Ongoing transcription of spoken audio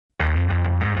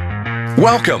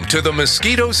Welcome to the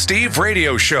Mosquito Steve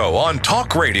radio show on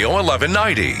Talk Radio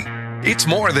 1190. It's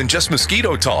more than just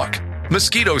mosquito talk.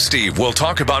 Mosquito Steve will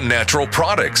talk about natural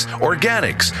products,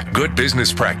 organics, good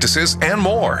business practices, and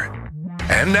more.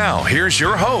 And now, here's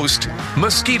your host,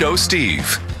 Mosquito Steve.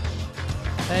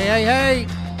 Hey.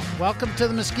 Welcome to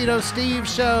the Mosquito Steve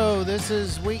show. This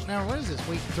is week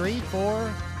 3,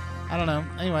 4? I don't know.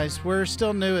 Anyways, we're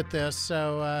still new at this,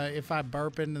 so if I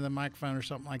burp into the microphone or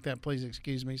something like that, please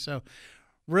excuse me. So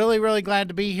really glad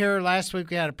to be here. Last week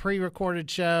we had a pre-recorded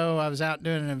show. I was out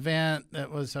doing an event that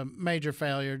was a major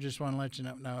failure. Just want to let you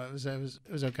know. No, it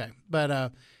was okay.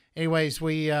 But anyways,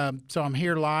 so I'm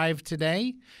here live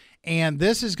today, and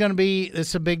this is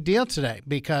a big deal today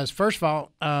because first of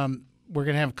all, we're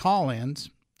going to have call-ins.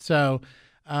 So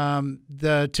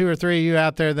the 2 or 3 of you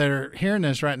out there that are hearing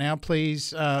this right now,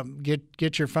 please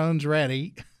get your phones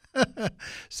ready.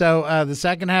 So the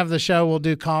second half of the show, we'll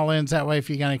do call-ins. That way, if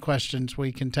you got any questions,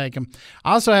 we can take them.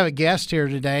 I also have a guest here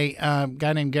today, a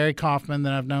guy named Gary Kaufman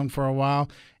that I've known for a while.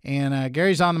 And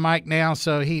Gary's on the mic now,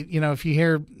 so if you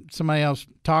hear somebody else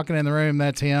talking in the room,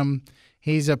 that's him.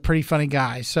 He's a pretty funny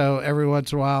guy. So every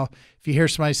once in a while, if you hear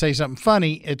somebody say something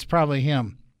funny, it's probably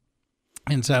him.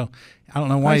 And so I don't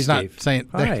know why he's not saying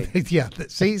Hi. Yeah.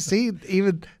 See,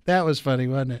 even that was funny,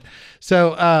 wasn't it?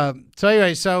 So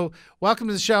anyway, welcome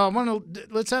to the show.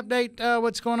 Let's update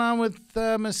what's going on with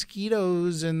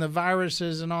mosquitoes and the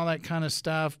viruses and all that kind of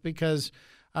stuff because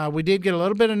we did get a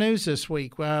little bit of news this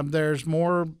week. There's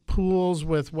more pools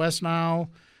with West Nile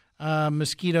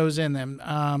mosquitoes in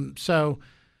them. So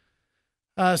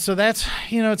that's,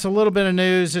 it's a little bit of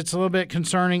news. It's a little bit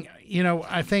concerning.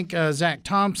 I think Zach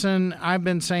Thompson, I've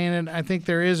been saying it, I think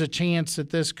there is a chance that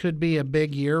this could be a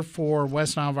big year for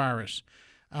West Nile virus.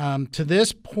 To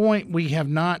this point, we have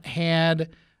not had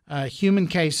human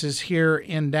cases here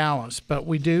in Dallas, but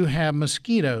we do have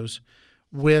mosquitoes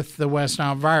with the West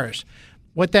Nile virus.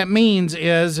 What that means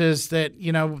is that,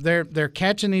 they're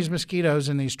catching these mosquitoes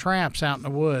in these traps out in the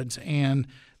woods, and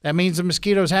that means the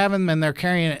mosquitoes have them and they're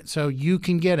carrying it, so you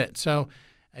can get it. So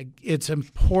it's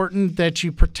important that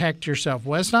you protect yourself.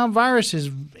 West Nile virus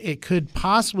it could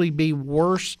possibly be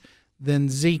worse than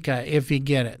Zika if you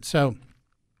get it. So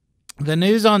the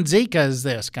news on Zika is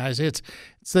this, guys. It's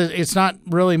not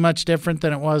really much different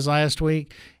than it was last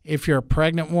week. If you're a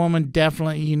pregnant woman,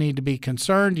 definitely you need to be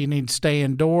concerned. You need to stay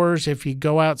indoors. If you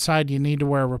go outside, you need to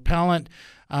wear repellent.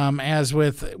 As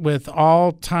with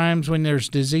all times when there's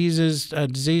diseased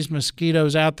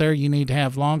mosquitoes out there, you need to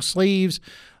have long sleeves,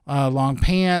 long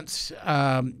pants.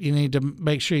 You need to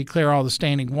make sure you clear all the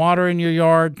standing water in your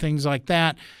yard, things like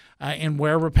that, and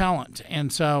wear repellent.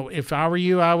 And so if I were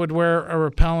you, I would wear a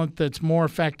repellent that's more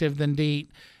effective than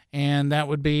DEET, and that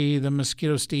would be the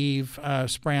Mosquito Steve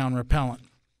spray-on repellent.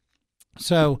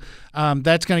 So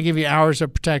that's going to give you hours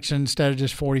of protection instead of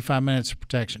just 45 minutes of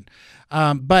protection.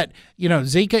 But,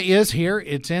 Zika is here.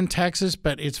 It's in Texas,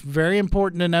 but it's very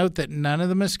important to note that none of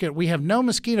the mosquitoes, we have no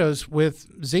mosquitoes with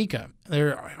Zika.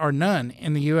 There are none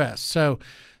in the U.S. So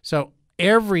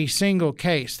every single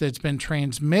case that's been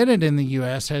transmitted in the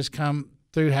U.S. has come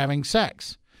through having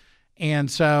sex. And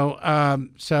so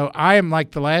I am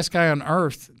like the last guy on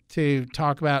earth to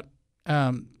talk about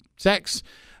sex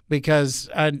because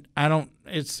I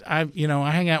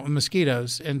hang out with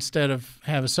mosquitoes instead of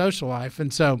have a social life.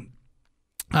 And so,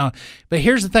 but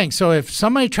here's the thing. So if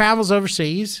somebody travels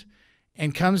overseas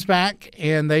and comes back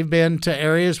and they've been to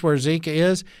areas where Zika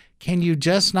is, can you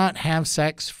just not have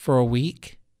sex for a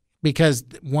week? Because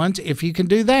if you can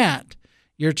do that,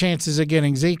 your chances of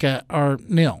getting Zika are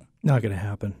nil. Not going to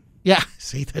happen. Yeah.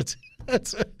 See, that's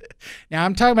now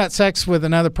I'm talking about sex with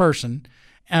another person.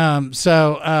 But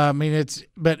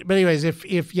anyways,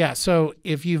 so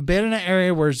if you've been in an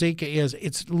area where Zika is,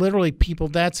 it's literally people,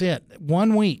 that's it.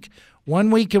 1 week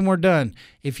and we're done.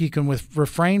 If you can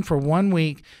refrain for 1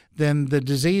 week, then the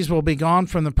disease will be gone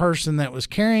from the person that was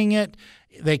carrying it.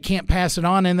 They can't pass it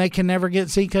on and they can never get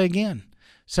Zika again.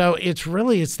 So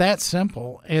it's that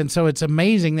simple. And so it's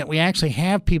amazing that we actually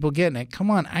have people getting it. Come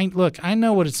on. I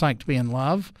know what it's like to be in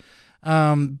love.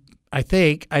 I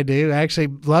think I do. Actually,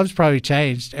 love's probably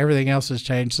changed. Everything else has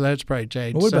changed, so that's probably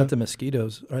changed. Well, what about the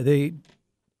mosquitoes? Are they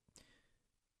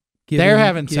they're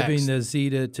having giving sex. The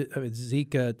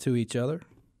Zika to each other?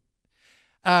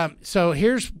 So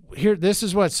this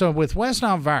is what. So with West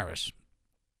Nile virus,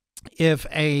 if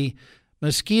a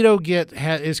mosquito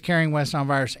is carrying West Nile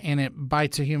virus and it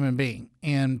bites a human being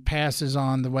and passes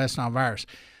on the West Nile virus,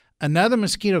 another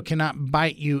mosquito cannot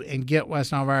bite you and get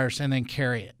West Nile virus and then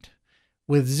carry it.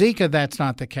 With Zika, that's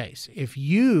not the case. If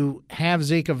you have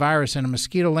Zika virus and a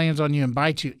mosquito lands on you and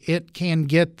bites you, it can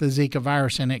get the Zika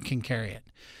virus and it can carry it.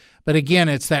 But again,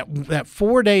 it's that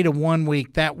 4 day to 1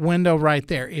 week, that window right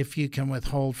there, if you can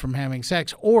withhold from having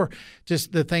sex. Or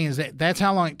just the thing is that's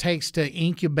how long it takes to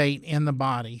incubate in the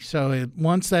body. So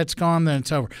once that's gone, then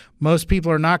it's over. Most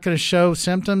people are not going to show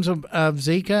symptoms of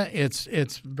Zika.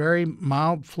 It's very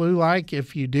mild flu-like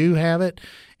if you do have it.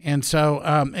 And so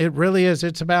it really is.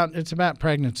 It's about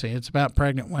pregnancy. It's about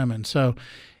pregnant women. So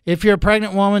if you're a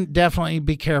pregnant woman, definitely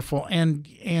be careful. And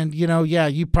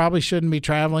you probably shouldn't be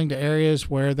traveling to areas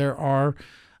where there are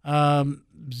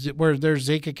where there's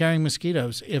Zika carrying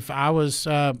mosquitoes. If I was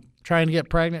trying to get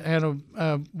pregnant, had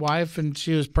a wife, and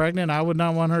she was pregnant, I would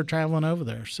not want her traveling over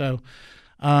there. So,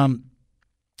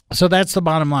 so that's the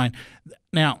bottom line.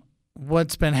 Now,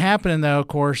 what's been happening, though, of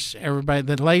course,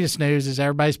 the latest news is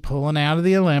everybody's pulling out of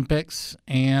the Olympics,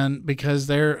 and because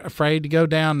they're afraid to go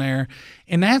down there.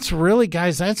 And that's really,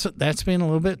 guys, that's been a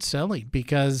little bit silly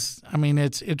because, I mean,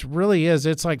 it really is.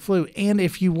 It's like flu. And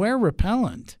if you wear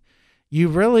repellent,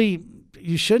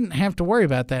 you shouldn't have to worry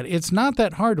about that. It's not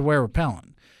that hard to wear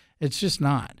repellent. It's just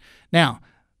not. Now,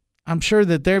 I'm sure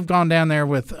that they've gone down there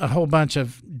with a whole bunch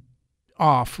of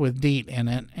off with DEET in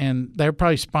it, and they're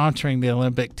probably sponsoring the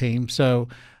Olympic team. So,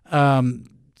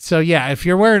 yeah, if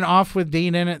you're wearing off with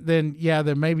DEET in it, then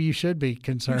maybe you should be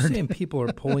concerned. You're saying people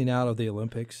are pulling out of the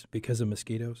Olympics because of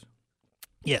mosquitoes?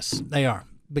 Yes, they are,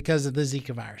 because of the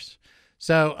Zika virus.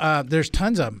 So there's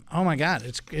tons of them. Oh my God,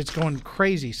 it's going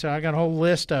crazy. So I got a whole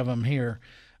list of them here.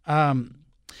 And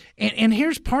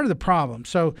here's part of the problem.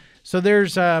 So there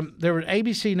was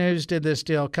ABC News did this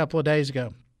deal a couple of days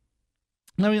ago.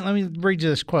 Let me read you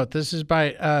this quote. This is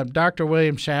by Dr.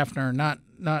 William Schaffner, not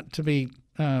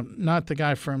the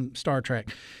guy from Star Trek.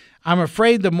 "I'm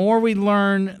afraid the more we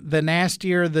learn, the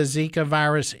nastier the Zika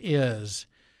virus is,"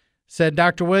 said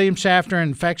Dr. William Schaffner,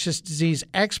 infectious disease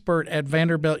expert at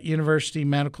Vanderbilt University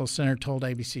Medical Center, told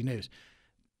ABC News.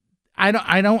 I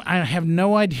have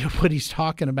no idea what he's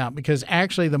talking about, because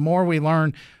actually the more we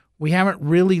learn, we haven't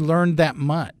really learned that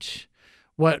much.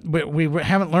 We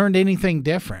haven't learned anything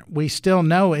different. We still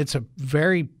know it's a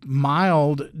very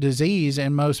mild disease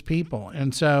in most people.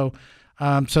 And so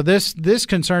this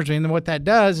concerns me. And what that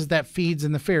does is that feeds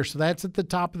in the fear. So that's at the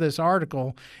top of this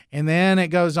article. And then it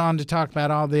goes on to talk about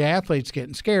all the athletes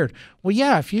getting scared. Well,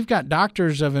 yeah, if you've got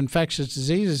doctors of infectious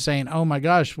diseases saying, oh my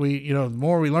gosh, the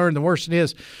more we learn, the worse it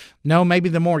is. No, maybe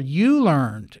the more you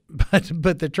learned.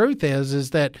 But the truth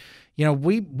is that,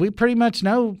 we pretty much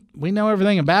know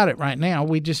everything about it right now.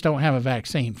 We just don't have a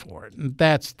vaccine for it. And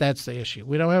that's the issue.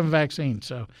 We don't have a vaccine.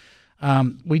 So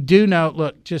we do know,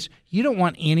 look, you don't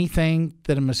want anything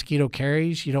that a mosquito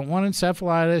carries. You don't want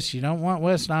encephalitis. You don't want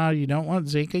West Nile. You don't want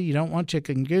Zika. You don't want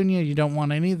chikungunya. You don't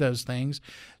want any of those things.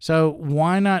 So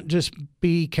why not just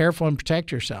be careful and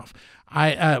protect yourself?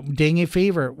 Dengue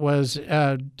fever was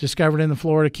discovered in the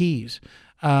Florida Keys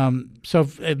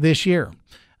this year.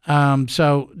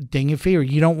 So dengue fever,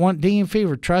 you don't want dengue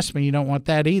fever. Trust me, you don't want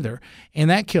that either. And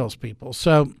that kills people.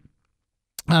 So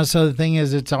the thing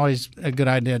is, it's always a good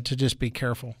idea to just be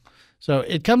careful. So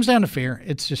it comes down to fear.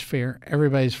 It's just fear.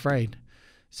 Everybody's afraid.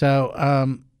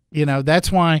 So,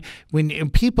 that's why when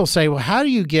people say, well, how do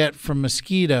you get from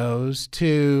mosquitoes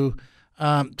to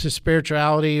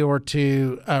spirituality, or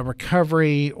to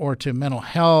recovery, or to mental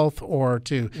health, or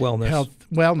to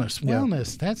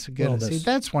wellness. That's a good. Wellness. See,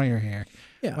 that's why you're here.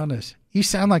 Yeah. Wellness. You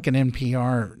sound like an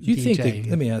NPR Do you DJ.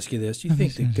 let me ask you this. Do you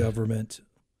think the government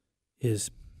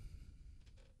is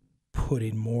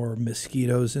putting more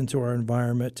mosquitoes into our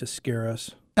environment to scare us?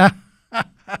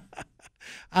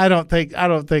 I don't think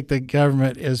the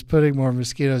government is putting more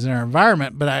mosquitoes in our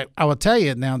environment, but I will tell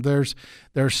you now, there's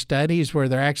studies where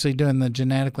they're actually doing the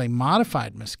genetically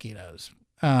modified mosquitoes.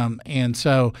 And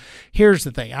so here's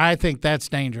the thing. I think that's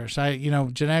dangerous.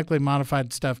 Genetically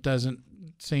modified stuff doesn't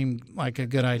seem like a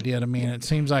good idea to me. And it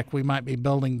seems like we might be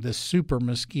building the super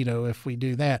mosquito if we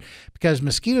do that, because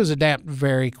mosquitoes adapt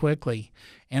very quickly.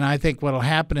 And I think what will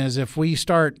happen is if we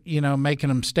start, making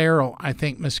them sterile, I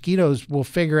think mosquitoes will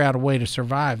figure out a way to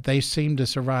survive. They seem to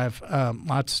survive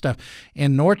lots of stuff.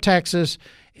 In North Texas,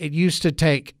 it used to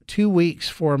take 2 weeks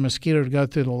for a mosquito to go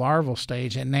through the larval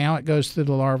stage, and now it goes through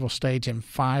the larval stage in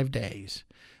 5 days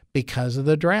because of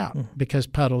the drought, because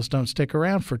puddles don't stick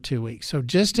around for 2 weeks. So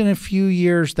just in a few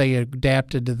years, they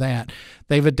adapted to that.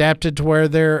 They've adapted to where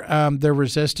they're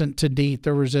resistant to DEET,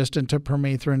 they're resistant to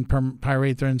permethrin,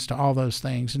 pyrethrins, to all those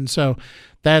things. And so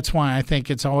that's why I think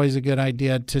it's always a good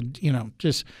idea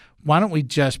to, why don't we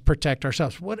just protect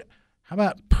ourselves? How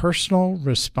about personal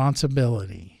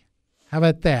responsibility? How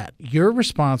about that? You're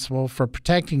responsible for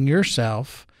protecting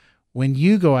yourself when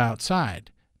you go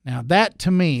outside. Now that,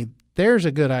 to me, there's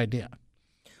a good idea.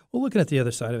 Well, looking at the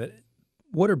other side of it,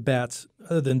 what are bats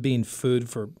other than being food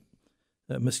for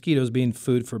mosquitoes being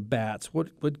food for bats?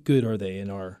 What good are they in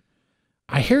our?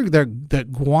 I hear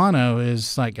that guano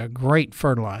is like a great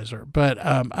fertilizer, but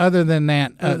other than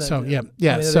that, Do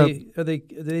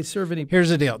they serve any? Here's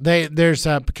the deal. There's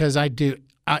because I do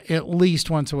at least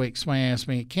once a week. Somebody asks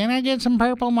me, "Can I get some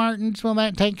purple martins? Will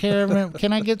that take care of it?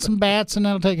 Can I get some bats and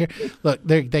that'll take care?" Look,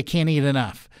 they can't eat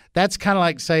enough. That's kind of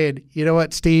like saying, you know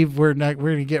what, Steve, we're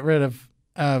going to get rid of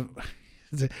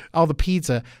all the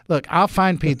pizza. Look, I'll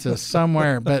find pizza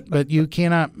somewhere, but you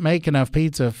cannot make enough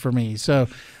pizza for me. So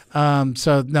there's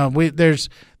the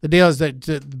deal is that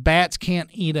the bats can't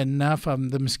eat enough of them.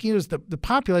 The mosquitoes, the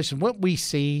population, what we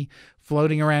see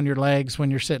floating around your legs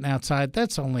when you're sitting outside,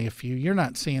 that's only a few. You're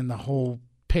not seeing the whole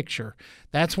picture.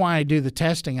 That's why I do the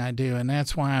testing I do, and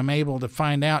that's why I'm able to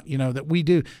find out, that we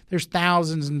do. There's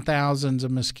thousands and thousands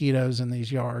of mosquitoes in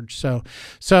these yards. So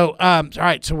all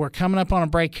right. So we're coming up on a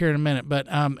break here in a minute, but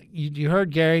you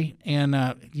heard Gary,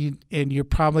 and you're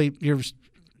probably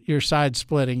your side's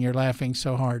splitting. You're laughing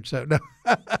so hard. So no.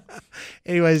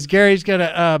 Anyways, Gary's going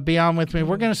to be on with me.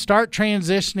 We're going to start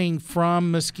transitioning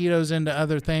from mosquitoes into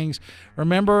other things.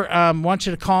 Remember, I want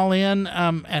you to call in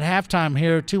at halftime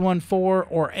here,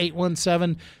 214 or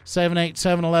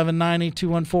 817-787-1190,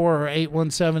 214 or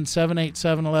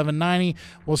 817-787-1190.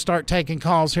 We'll start taking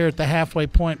calls here at the halfway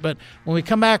point. But when we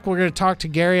come back, we're going to talk to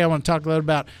Gary. I want to talk a little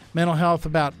about mental health,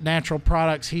 about natural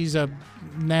products. He's a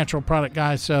natural product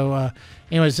guy. So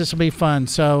anyways, this will be fun.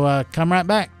 So come right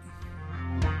back.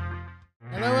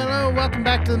 Hello. Welcome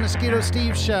back to the Mosquito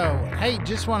Steve Show. Hey,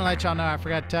 just want to let y'all know, I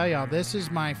forgot to tell y'all, this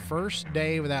is my first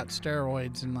day without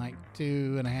steroids in like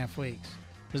 2.5 weeks.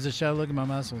 Does the show? Look at my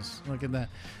muscles. Look at that.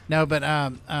 No, but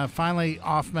finally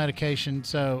off medication.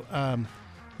 So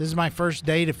this is my first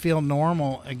day to feel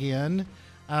normal again,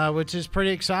 which is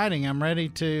pretty exciting. I'm ready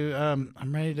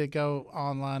to go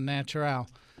online natural.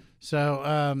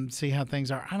 So see how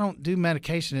things are. I don't do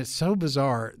medication. It's so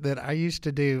bizarre that I used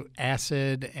to do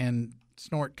acid and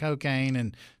snort cocaine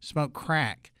and smoke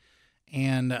crack.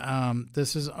 And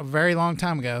this is a very long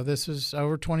time ago. This was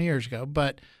over 20 years ago.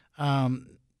 But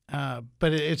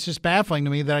it's just baffling to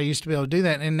me that I used to be able to do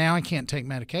that, and now I can't take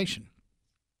medication.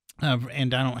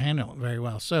 And I don't handle it very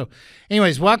well. So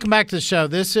anyways, welcome back to the show.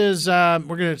 This is we're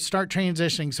going to start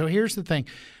transitioning. So here's the thing.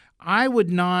 I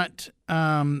would not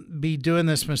be doing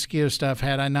this mosquito stuff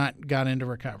had I not got into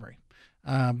recovery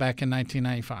back in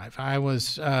 1995. I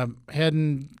was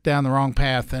heading down the wrong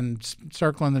path and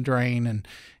circling the drain,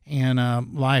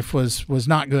 and life was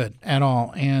not good at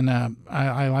all. And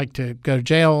I like to go to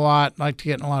jail a lot, like to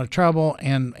get in a lot of trouble,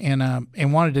 and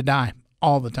wanted to die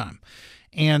all the time.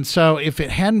 And so if it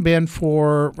hadn't been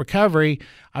for recovery,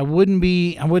 I wouldn't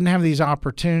have these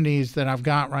opportunities that I've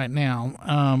got right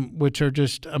now, which are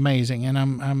just amazing. And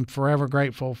I'm forever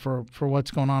grateful for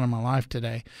what's going on in my life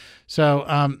today. So,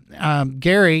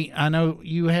 Gary, I know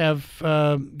you have,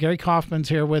 Gary Kaufman's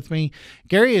here with me.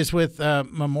 Gary is with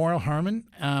Memorial Hermann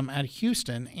out of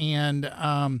Houston. And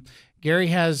Gary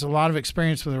has a lot of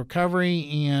experience with recovery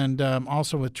and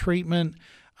also with treatment.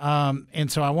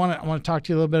 And so I want to talk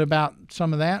to you a little bit about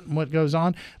some of that and what goes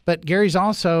on. But Gary's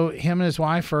also, him and his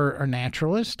wife are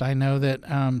naturalists. I know that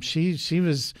she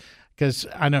was, because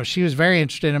I know she was very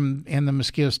interested in the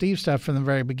Mosquito Steve stuff from the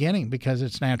very beginning because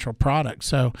it's natural products.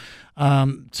 So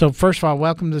first of all,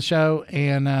 welcome to the show.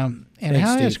 And Thanks,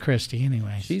 how Steve. Is Christy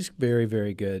anyway? She's very,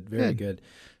 very good. Very good.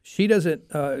 She doesn't,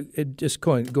 just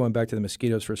going back to the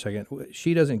mosquitoes for a second,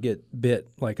 she doesn't get bit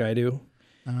like I do.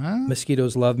 Uh-huh.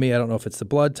 Mosquitoes love me. I don't know if it's the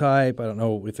blood type. I don't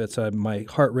know if it's my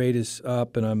heart rate is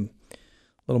up and I'm a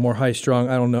little more high strung.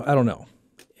 I don't know.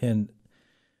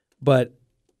 But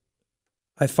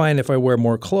I find if I wear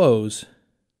more clothes,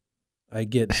 I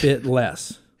get bit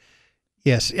less.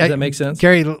 Yes. Does that make sense?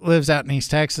 Gary lives out in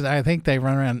East Texas. I think they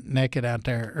run around naked out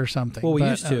there or something. Well, we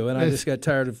used to, and I just got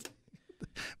tired of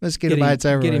mosquito bites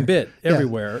everywhere. Getting bit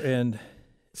everywhere. And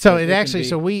so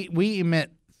we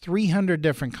emit 300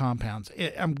 different compounds.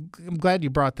 I'm glad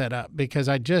you brought that up because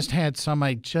I just had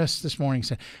somebody just this morning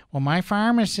say, well, my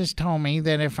pharmacist told me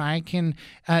that if I can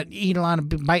eat a lot of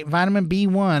vitamin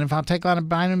B1, if I'll take a lot of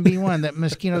vitamin B1, that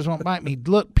mosquitoes won't bite me.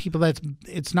 Look, people,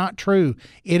 it's not true.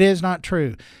 It is not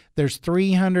true. There's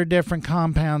 300 different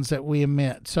compounds that we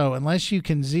emit. So unless you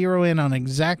can zero in on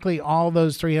exactly all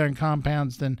those 300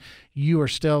 compounds, then you are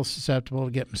still susceptible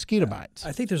to get mosquito bites.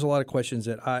 I think there's a lot of questions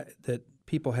that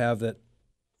people have that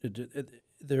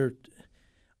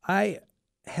I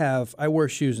wear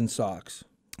shoes and socks.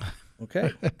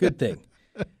 Okay, good thing.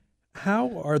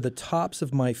 How are the tops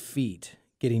of my feet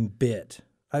getting bit?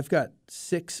 I've got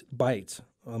 6 bites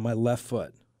on my left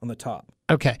foot on the top.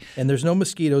 Okay. And there's no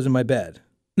mosquitoes in my bed.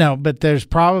 No, but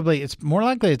it's more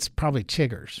likely it's probably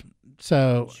chiggers.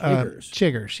 So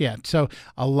chiggers, yeah. So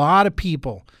a lot of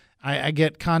people, I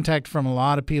get contact from a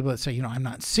lot of people that say, I'm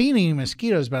not seeing any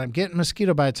mosquitoes, but I'm getting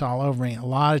mosquito bites all over me. A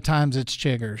lot of times it's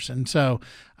chiggers. And so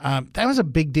that was a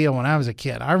big deal when I was a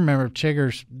kid. I remember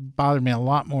chiggers bothered me a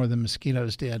lot more than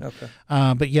mosquitoes did. Okay.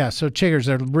 But yeah, so chiggers,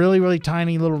 they're really, really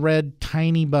tiny, little red,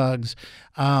 tiny bugs.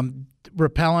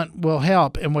 Repellent will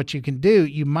help. And what you can do,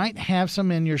 you might have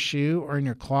some in your shoe or in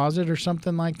your closet or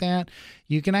something like that.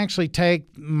 You can actually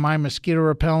take my mosquito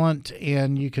repellent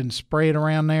and you can spray it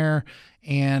around there,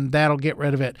 and that'll get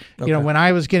rid of it. Okay. When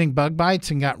I was getting bug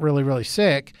bites and got really, really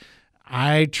sick,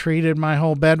 I treated my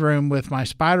whole bedroom with my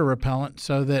spider repellent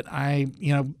so that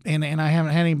and I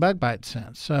haven't had any bug bites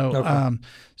since. So, Okay.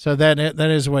 So that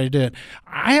is the way to do it.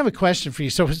 I have a question for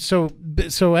you.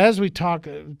 So as we talk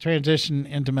transition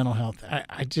into mental health,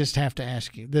 I just have to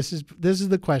ask you. This is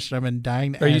the question I've been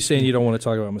dying to ask. Are you saying you don't want to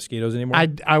talk about mosquitoes anymore?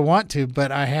 I want to,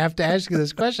 but I have to ask you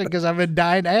this question because I've been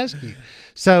dying to ask you.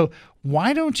 So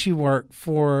why don't you work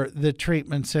for the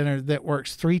treatment center that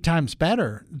works 3 times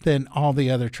better than all the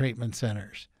other treatment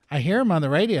centers? I hear them on the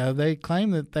radio. They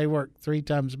claim that they work 3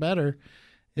 times better.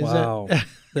 Wow.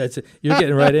 That's it. You're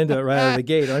getting right into it right out of the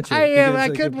gate, aren't you? I am. I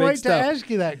Because couldn't wait to ask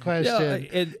you that question.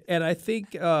 Yeah, and I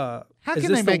think how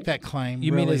can they make that claim?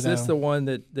 You really, mean is this though? the one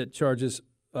that charges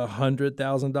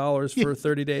 $100,000 for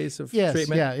 30 days of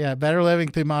treatment? Yeah. Better Living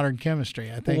Through Modern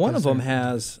Chemistry. I think One of them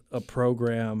has a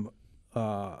program,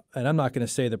 and I'm not going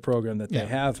to say the program that they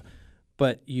have,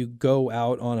 but you go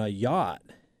out on a yacht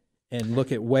and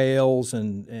look at whales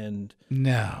and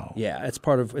no. Yeah, it's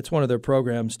one of their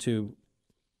programs to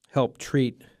help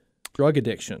treat drug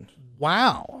addiction.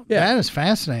 Wow. Yeah. That is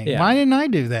fascinating. Yeah. Why didn't I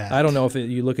do that? I don't know if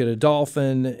you look at a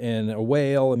dolphin and a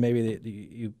whale, and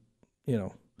maybe you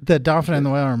know. The dolphin and the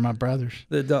whale are my brothers.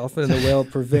 The dolphin and the whale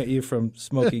prevent you from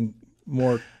smoking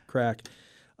more crack.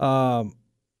 I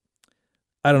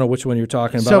don't know which one you're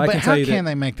talking about. So, I but can how tell you can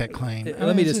they make that claim?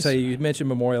 Let me just tell you, you mentioned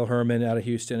Memorial Hermann out of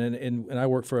Houston, and I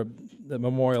work for the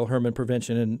Memorial Hermann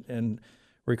Prevention and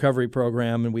Recovery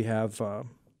Program, and we have,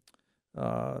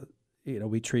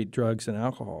 we treat drugs and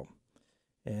alcohol.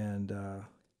 And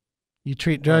you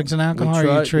treat drugs and alcohol,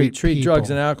 or you treat people? Drugs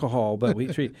and alcohol, but we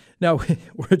treat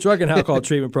we're a drug and alcohol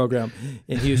treatment program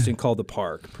in Houston called the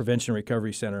Park Prevention and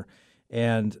Recovery Center,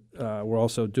 and we're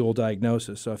also dual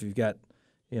diagnosis. So if you've got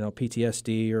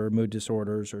PTSD or mood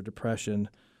disorders or depression,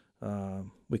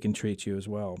 we can treat you as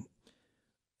well.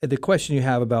 The question you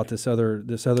have about this other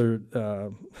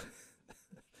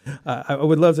I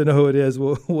would love to know who it is.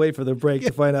 We'll wait for the break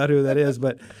to find out who that is.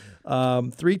 But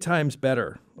 3 times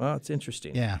better. Well, it's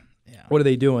interesting. Yeah. What are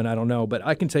they doing? I don't know. But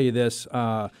I can tell you this.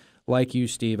 Like you,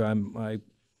 Steve, I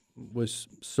was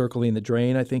circling the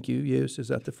drain, I think you used. Is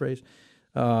that the phrase?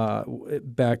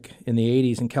 Back in the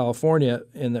 80s in California,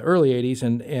 in the early 80s.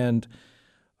 And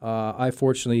I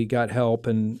fortunately got help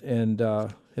and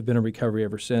have been in recovery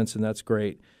ever since, and that's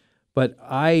great. But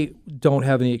I don't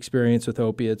have any experience with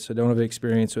opiates. I don't have any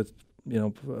experience with,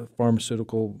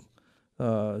 pharmaceutical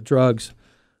drugs.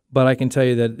 But I can tell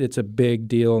you that it's a big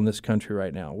deal in this country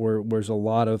right now. Where there's a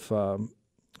lot of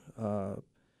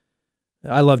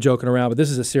I love joking around, but this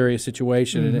is a serious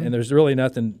situation, and there's really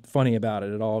nothing funny about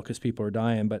it at all because people are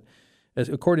dying. But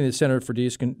according to the Center for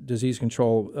Disease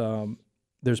Control,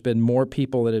 there's been more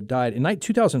people that have died. In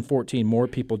 2014, more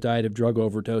people died of drug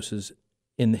overdoses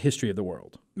in the history of the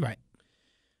world. Right.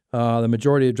 The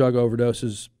majority of drug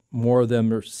overdoses, more of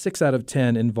them, or 6 out of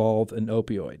 10, involve an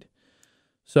opioid.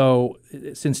 So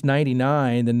since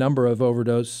 '99, the number of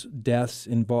overdose deaths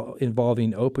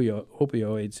involving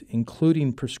opioids,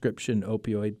 including prescription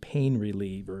opioid pain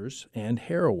relievers and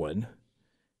heroin,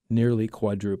 nearly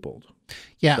quadrupled.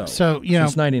 Yeah, so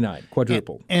since '99,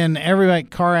 quadrupled. And everybody,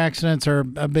 car accidents are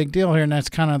a big deal here, and that's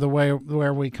kind of the way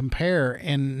where we compare.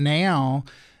 And now,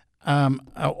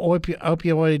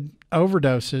 opioid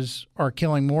overdoses are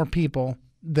killing more people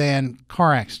than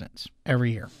car accidents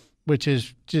every year, which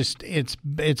is just it's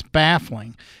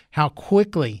baffling how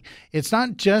quickly. It's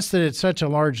not just that it's such a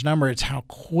large number; it's how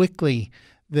quickly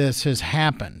this has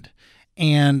happened.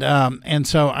 And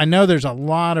so I know there's a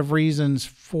lot of reasons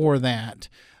for that,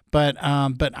 but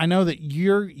I know that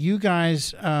you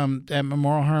guys at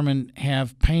Memorial Hermann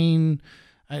have pain.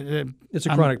 It's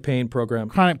a chronic pain program.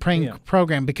 Chronic pain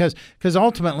program because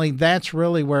ultimately that's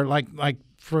really where like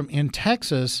from in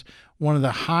Texas, one of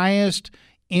the highest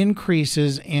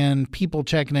increases in people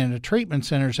checking into treatment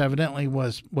centers evidently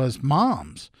was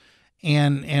moms.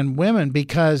 and women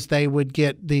because they would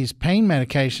get these pain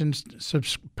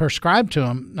medications prescribed to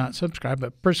them, not subscribed,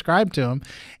 but prescribed to them,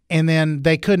 and then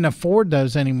they couldn't afford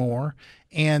those anymore,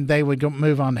 and they would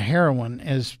move on to heroin.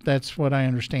 That's what I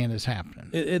understand is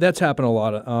happening. That's happened a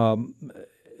lot.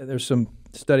 There's some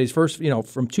studies. First,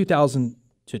 from 2000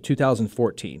 to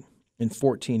 2014, in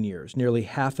 14 years, nearly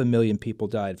 500,000 people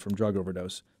died from drug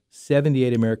overdose.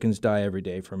 78 Americans die every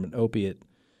day from an opioid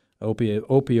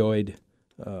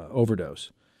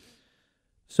overdose.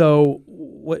 So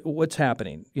what's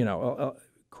happening?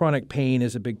 Chronic pain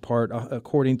is a big part.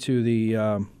 According to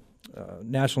the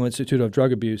National Institute of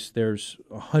Drug Abuse, there's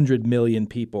 100 million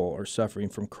people are suffering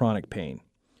from chronic pain.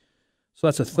 So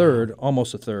that's a third,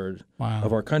 almost a third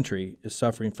of our country is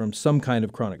suffering from some kind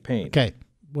of chronic pain. Okay.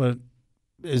 Well,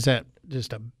 is that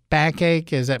just a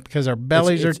backache? Is that because our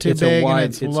bellies are too big and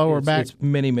it's lower back? It's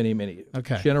many, many, many.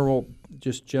 Okay. General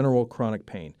chronic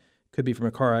pain. Could be from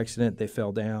a car accident, they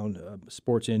fell down,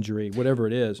 sports injury, whatever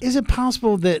it is. Is it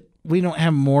possible that we don't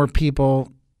have more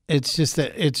people? It's just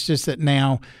that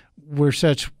now we're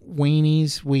such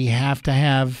weenies. We have to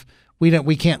have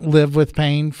we can't live with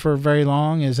pain for very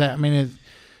long. Is that? I mean,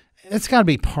 it's got to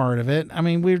be part of it. I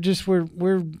mean, we're.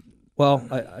 Well,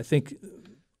 I think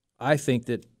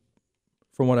that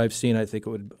from what I've seen, I think it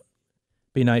would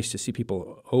be nice to see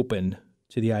people open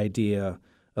to the idea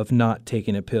of not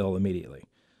taking a pill immediately.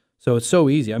 So it's so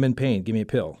easy. I'm in pain. Give me a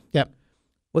pill. Yep.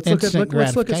 Let's look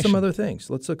at some other things.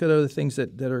 Let's look at other things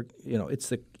that are, it's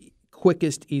the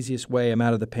quickest, easiest way. I'm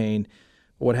out of the pain.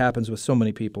 But what happens with so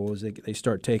many people is they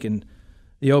start taking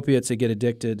the opiates, they get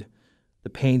addicted, the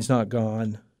pain's not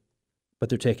gone, but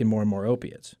they're taking more and more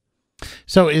opiates.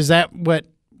 So is that what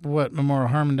Memorial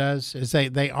Hermann does? Is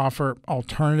they offer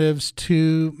alternatives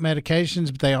to medications,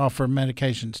 but they offer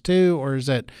medications too, or is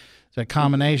that a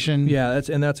combination? Yeah,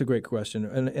 that's a great question,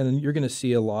 and you're going to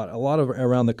see a lot of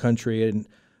around the country, and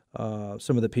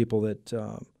some of the people that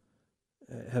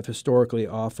have historically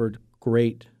offered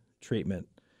great treatment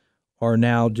are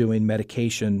now doing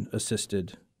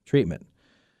medication-assisted treatment.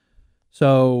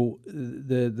 So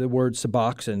the word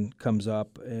Suboxone comes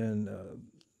up, and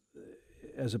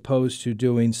as opposed to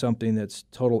doing something that's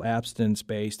total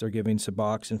abstinence-based, they're giving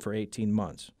Suboxone for 18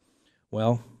 months.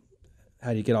 Well,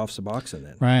 how do you get off Suboxone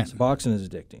then? Right. Suboxone is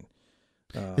addicting.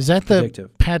 Is that addictive. The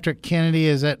Patrick Kennedy?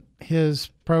 Is that his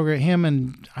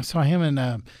program? I saw him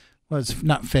in what's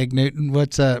not Fig Newton?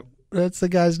 What's the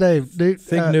guy's name?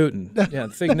 Fig Newton. Yeah,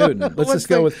 Fig Newton. Let's just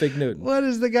go with Fig Newton. What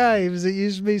is the guy? Was it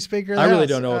used to be Speaker of the House? I really House?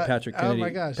 don't know what Patrick Kennedy. Oh my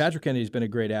gosh. Patrick Kennedy's been a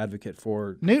great advocate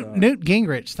for Newt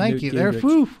Gingrich. Thank you. Gingrich. There.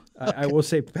 Whew. I will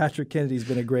say Patrick Kennedy's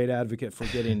been a great advocate for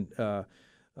getting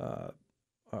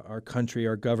our country,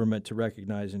 our government to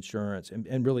recognize insurance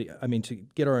and really, to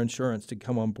get our insurance to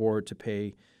come on board to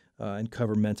pay and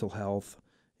cover mental health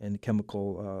and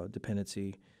chemical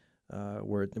dependency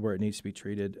where it needs to be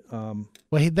treated.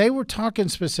 Well, they were talking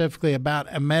specifically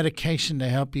about a medication to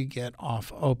help you get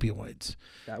off opioids.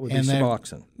 That would be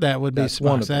Suboxone. That would be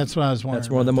Suboxone. That's what I was wondering.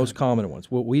 That's one of the most common ones.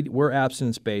 We're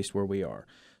abstinence-based where we are.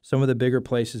 Some of the bigger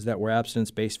places that were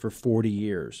abstinence-based for 40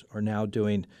 years are now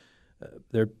doing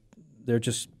their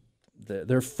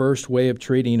first way of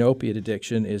treating opiate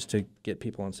addiction is to get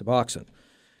people on Suboxone.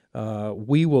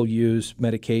 We will use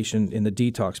medication in the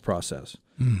detox process,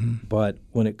 but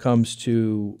when it comes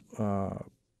to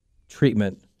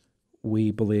treatment, we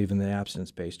believe in the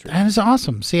abstinence-based treatment. That is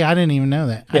awesome. See, I didn't even know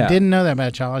that. Yeah. I didn't know that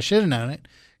about y'all. I should have known it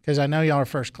because I know y'all are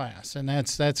first class, and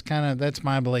that's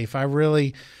my belief. I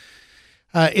really.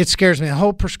 It scares me. The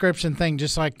whole prescription thing,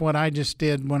 just like what I just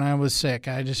did when I was sick.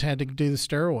 I just had to do the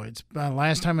steroids.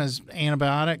 Last time it was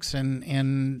antibiotics,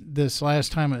 and this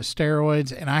last time it was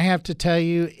steroids. And I have to tell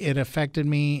you, it affected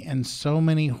me in so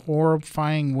many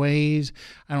horrifying ways.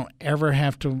 I don't ever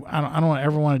have to. I don't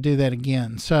ever want to do that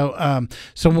again. So,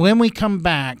 so when we come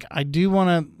back, I do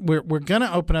want to. We're going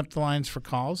to open up the lines for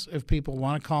calls if people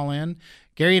want to call in.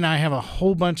 Gary and I have a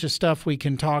whole bunch of stuff we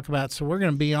can talk about, so we're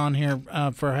going to be on here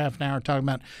for half an hour talking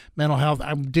about mental health.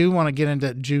 I do want to get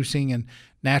into juicing and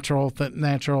natural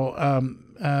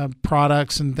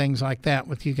products and things like that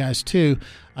with you guys too,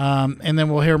 and then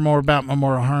we'll hear more about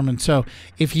Memorial Hermann. So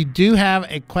if you do have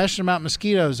a question about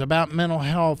mosquitoes, about mental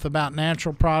health, about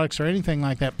natural products, or anything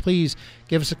like that, please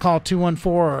give us a call,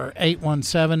 214 or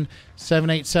 817-787-1190,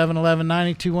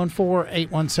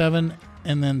 214-817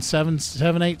 and then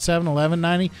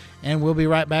 787-1190, and we'll be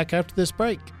right back after this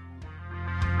break.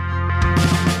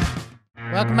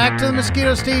 Welcome back to the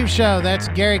Mosquito Steve Show. That's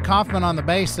Gary Kaufman on the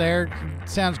bass there.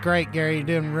 Sounds great, Gary. You're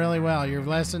doing really well. Your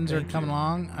lessons are coming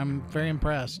along. I'm very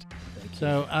impressed.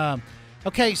 So,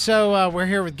 okay, so we're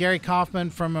here with Gary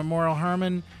Kaufman from Memorial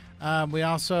Hermann. We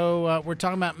also we're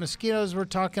talking about mosquitoes. We're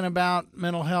talking about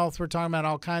mental health. We're talking about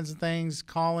all kinds of things.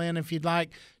 Call in if you'd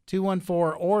like,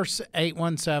 214 or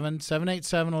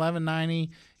 817-787-1190.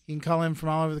 You can call in from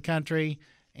all over the country.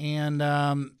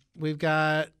 And we've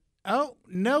got,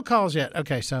 no calls yet.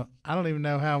 Okay, so I don't even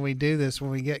know how we do this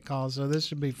when we get calls, so this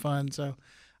should be fun. So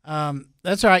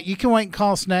that's all right. You can wait and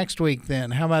call us next week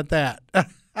then. How about that?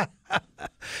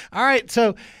 All right,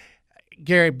 so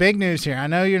Gary, big news here. I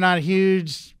know you're not a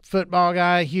huge football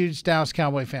guy, huge Dallas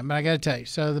Cowboy fan, but I got to tell you.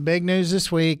 So the big news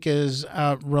this week is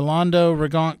Rolando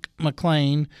Regonk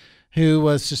McClain, who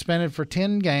was suspended for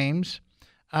 10 games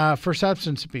for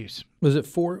substance abuse. Was it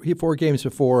 4 games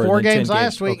before? 4 games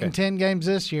last games? week Okay. and 10 games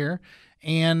this year.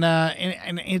 And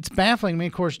it's baffling me.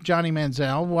 Of course, Johnny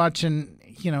Manziel, watching,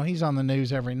 he's on the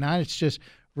news every night. It's just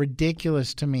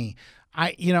ridiculous to me.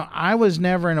 I was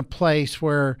never in a place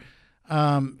where,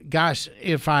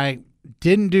 if I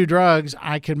didn't do drugs,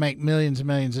 I could make millions and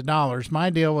millions of dollars. My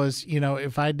deal was,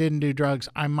 if I didn't do drugs,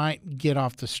 I might get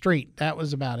off the street. That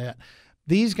was about it.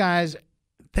 These guys,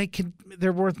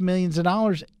 they're worth millions of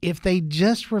dollars if they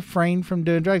just refrain from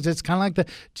doing drugs. It's kind of like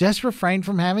just refrain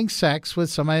from having sex with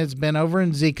somebody that's been over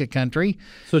in Zika country.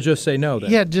 So just say no then.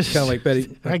 Yeah, just kind of like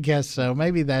Betty. I guess so.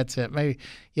 Maybe that's it. Maybe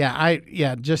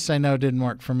just say no didn't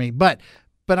work for me. But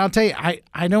I'll tell you,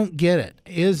 I don't get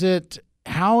it.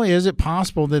 How is it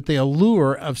possible that the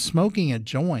allure of smoking a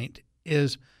joint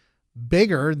is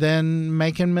bigger than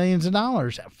making millions of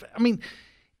dollars? I mean,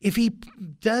 if he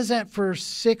does that for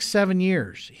 6-7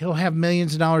 years, he'll have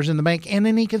millions of dollars in the bank, and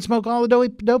then he can smoke all the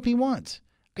dope he wants.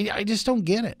 I just don't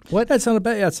get it. What? That's not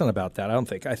about that. I don't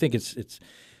think. I think it's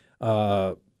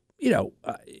some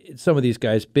of these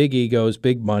guys, big egos,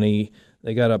 big money.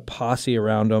 They got a posse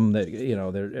around them that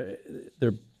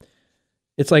they're.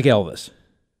 It's like Elvis.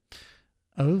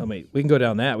 Oh. I mean, we can go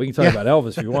down that. We can talk about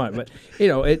Elvis if you want, but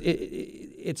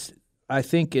it's. I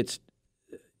think it's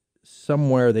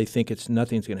somewhere they think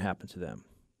nothing's going to happen to them.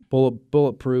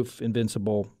 Bulletproof,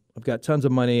 invincible. I've got tons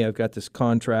of money. I've got this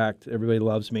contract. Everybody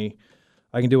loves me.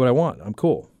 I can do what I want. I'm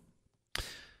cool.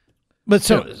 But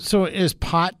so is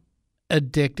pot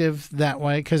addictive that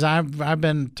way? Because I've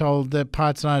been told that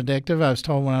pot's not addictive. I was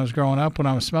told when I was growing up, when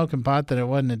I was smoking pot, that it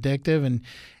wasn't addictive,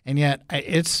 and yet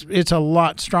it's a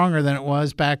lot stronger than it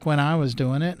was back when I was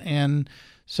doing it. And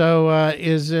so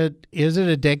is it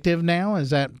addictive now? Is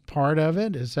that part of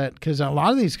it? Is that because a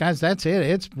lot of these guys, that's it.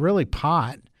 It's really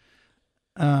pot.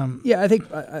 Yeah, I think.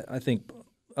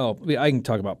 Oh, I can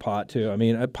talk about pot too. I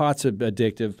mean, pot's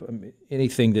addictive. I mean,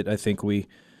 anything that I think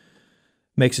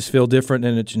makes us feel different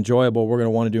and it's enjoyable, we're going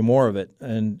to want to do more of it,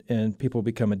 and people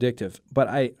become addictive. But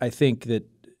I think that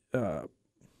I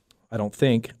don't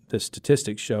think the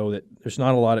statistics show that there's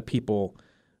not a lot of people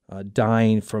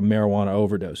dying from marijuana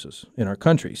overdoses in our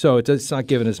country. So it's not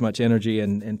giving as much energy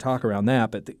and talk around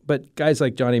that. But guys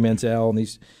like Johnny Manziel and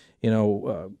these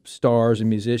stars and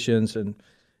musicians and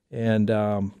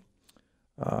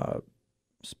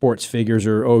sports figures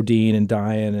are ODing and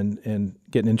dying and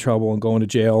getting in trouble and going to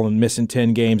jail and missing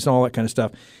 10 games and all that kind of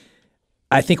stuff.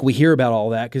 I think we hear about all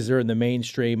that because they're in the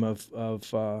mainstream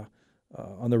of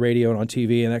on the radio and on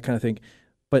TV and that kind of thing.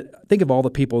 But think of all the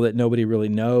people that nobody really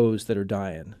knows that are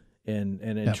dying and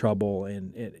in trouble.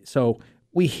 And so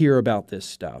we hear about this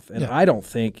stuff. And I don't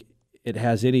think it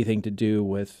has anything to do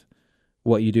with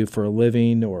what you do for a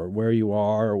living or where you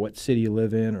are or what city you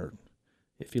live in or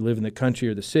if you live in the country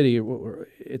or the city.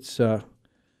 It's a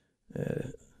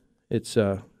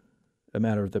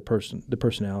matter of the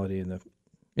personality and the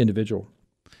individual.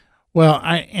 Well,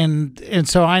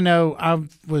 so I know I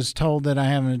was told that I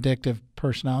have an addictive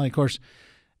personality. Of course,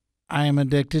 I am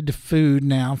addicted to food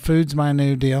now. Food's my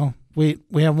new deal. We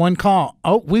have one call.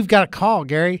 Oh, we've got a call,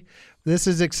 Gary. This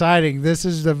is exciting. This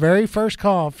is the very first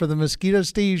call for the Mosquito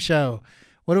Steve show.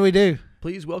 What do we do?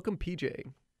 Please welcome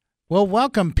PJ. Well,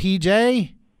 welcome,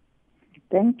 PJ.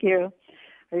 Thank you.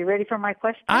 Are you ready for my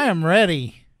question? I am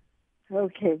ready.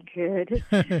 Okay, good.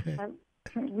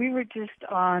 We were just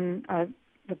on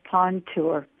the pond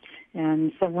tour,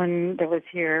 and someone that was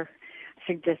here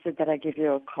suggested that I give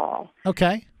you a call.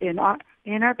 Okay. In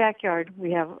our backyard,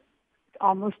 we have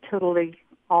almost totally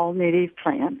all native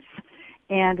plants,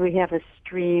 and we have a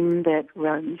stream that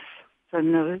runs, so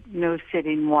no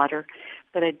sitting water.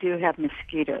 But I do have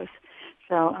mosquitoes.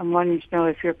 So I'm wanting to know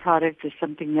if your product is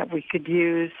something that we could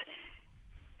use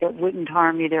that wouldn't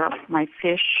harm either my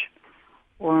fish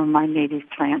or my native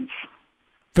plants.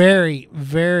 Very,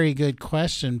 very good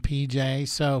question, PJ.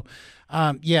 So,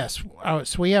 yes,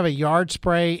 so we have a yard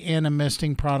spray and a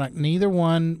misting product. Neither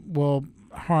one will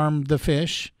harm the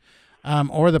fish.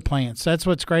 or the plants. That's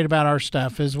what's great about our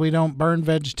stuff is we don't burn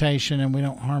vegetation and we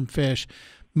don't harm fish.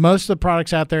 Most of the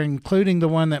products out there, including the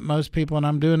one that most people, and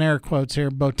I'm doing air quotes here,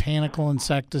 botanical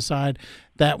insecticide,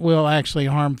 that will actually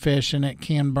harm fish and it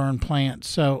can burn plants.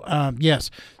 So, yes,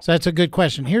 so that's a good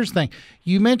question. Here's the thing.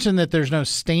 You mentioned that there's no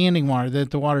standing water,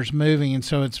 that the water's moving, and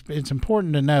so it's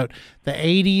important to note the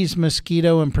Aedes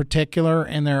mosquito in particular,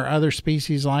 and there are other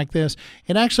species like this,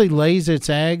 it actually lays its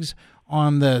eggs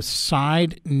on the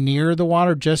side near the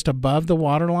water, just above the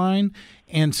water line.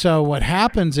 And so what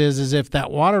happens is if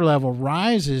that water level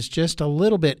rises just a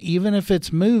little bit, even if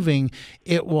it's moving,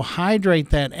 it will hydrate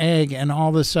that egg, and all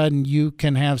of a sudden you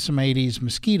can have some Aedes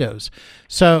mosquitoes.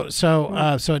 So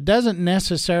it doesn't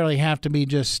necessarily have to be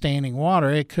just standing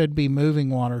water. It could be moving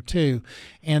water too.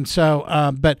 And so,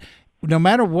 but no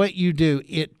matter what you do,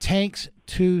 it takes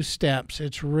 2 steps.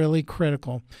 It's really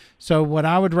critical. So what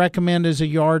I would recommend is a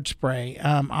yard spray.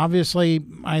 Obviously,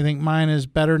 I think mine is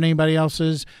better than anybody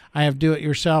else's. I have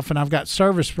do-it-yourself, and I've got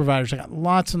service providers. I got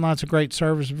lots and lots of great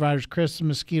service providers. Chris the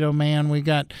Mosquito Man. We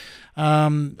got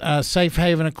Safe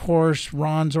Haven, of course.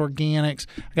 Ron's Organics.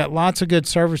 I got lots of good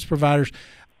service providers.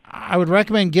 I would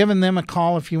recommend giving them a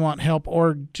call if you want help,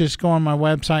 or just go on my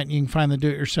website and you can find the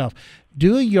do-it-yourself.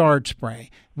 Do a yard spray.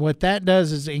 What that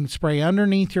does is it can spray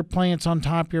underneath your plants, on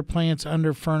top of your plants,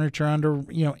 under furniture, under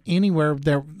anywhere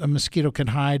there a mosquito can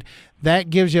hide. That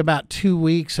gives you about 2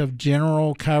 weeks of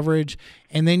general coverage.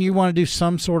 And then you want to do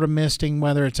some sort of misting,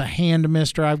 whether it's a hand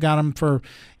mister. I've got them for,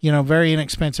 very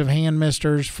inexpensive hand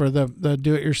misters for the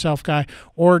do-it-yourself guy,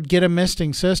 or get a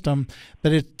misting system.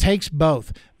 But it takes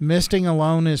both. Misting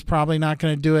alone is probably not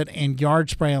going to do it, and yard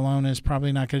spray alone is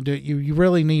probably not going to do it. You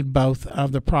really need both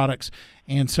of the products.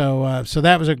 And so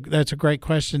that's a great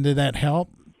question. Did that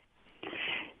help?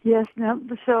 Yes. No.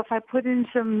 So if I put in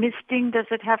some misting, does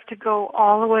it have to go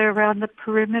all the way around the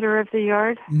perimeter of the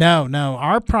yard? No.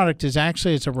 Our product is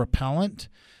actually, it's a repellent.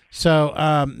 So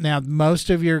now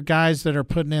most of your guys that are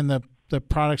putting in the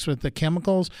products with the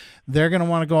chemicals, they're going to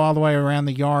want to go all the way around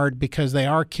the yard because they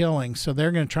are killing. So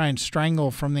they're going to try and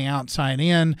strangle from the outside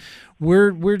in.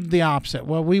 We're the opposite.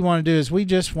 What we want to do is we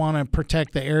just want to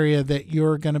protect the area that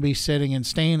you're going to be sitting and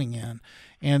standing in.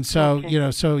 And so,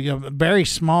 okay. A very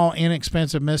small,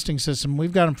 inexpensive misting system.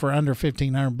 We've got them for under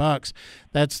 $1,500.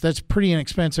 That's pretty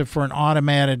inexpensive for an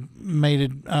automated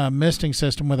misting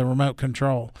system with a remote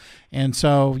control. And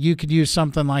so you could use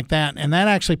something like that, and that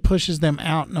actually pushes them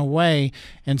out and away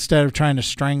instead of trying to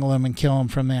strangle them and kill them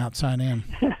from the outside in.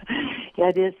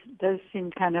 Yeah, it does seem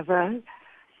kind of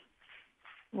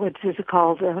what is it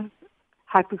called?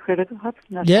 Hypocritical.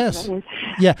 Yes.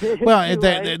 Yeah. Well,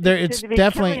 it's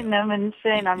definitely killing them and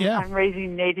saying I'm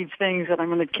raising native things and I'm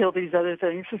going to kill these other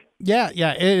things. Yeah.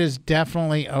 It is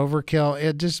definitely overkill.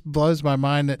 It just blows my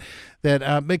mind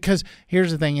that because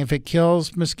here's the thing: if it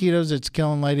kills mosquitoes, it's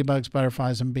killing ladybugs,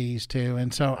 butterflies, and bees too.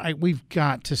 And so we've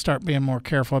got to start being more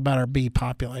careful about our bee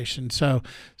population. So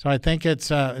I think it's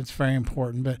very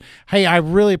important. But hey, I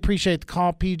really appreciate the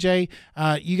call, PJ.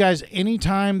 You guys,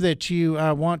 anytime that you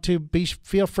want to,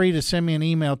 feel free to send me an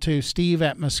email to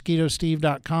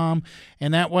steve@mosquitosteve.com,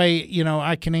 and that way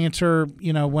I can answer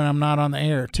when I'm not on the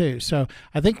air too. So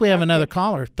I think we have another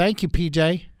caller. Thank you,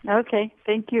 PJ. Okay,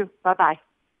 thank you. Bye-bye.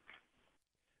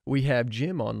 We have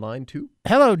Jim on line 2.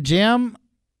 Hello, Jim.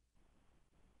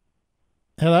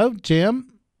 Hello,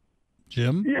 Jim.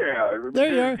 Jim? Yeah.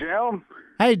 There you are. Jim.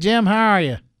 Hey, Jim, how are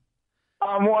you?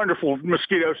 I'm wonderful,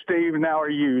 Mosquito Steve, and how are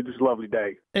you this lovely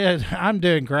day? I'm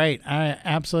doing great.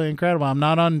 Absolutely incredible. I'm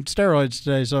not on steroids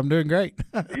today, so I'm doing great.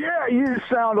 Yeah, you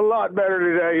sound a lot better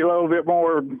today, a little bit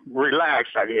more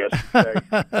relaxed, I guess. Today.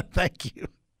 Thank you.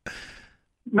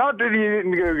 Not that you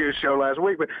didn't go get a show last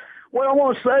week, but what I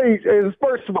want to say is,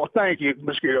 first of all, thank you,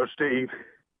 Mosquito Steve.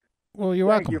 Well, you're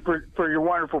welcome. Thank you for your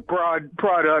wonderful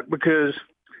product, because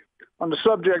on the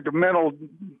subject of mental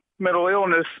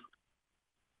illness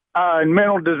and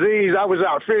mental disease, I was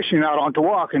out fishing out on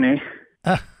Tawakoni,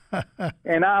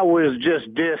 and I was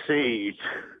just diseased.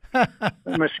 The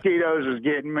mosquitoes was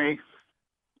getting me.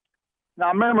 Now,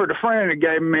 I remember the friend that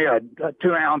gave me a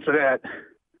 2 ounce of that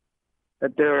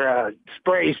their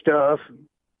spray stuff,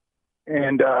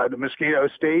 and the Mosquito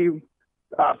Steve,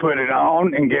 I put it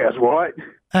on, and guess what?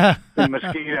 The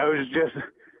mosquitoes just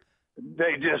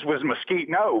was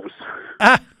mosquitoes.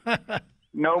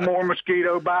 No more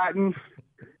mosquito biting,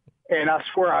 and I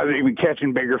swear I was even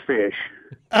catching bigger fish.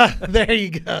 There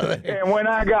you go. And when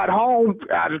I got home,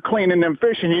 I was cleaning them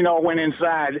fish, and I went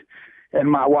inside, and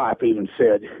my wife even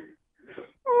said,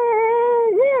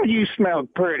 "Oh, yeah, you smell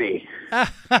pretty."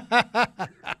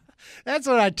 That's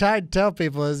what I try to tell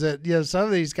people is that, some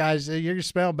of these guys, you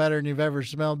smell better than you've ever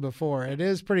smelled before. It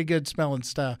is pretty good smelling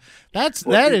stuff.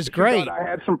 That is great. I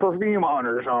had some perfume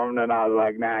hunters on, and I was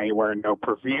like, nah, I ain't wearing no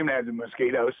perfume. That's a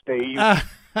Mosquito Steve.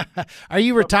 Are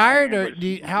you retired, or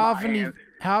how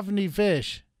often do you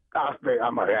fish?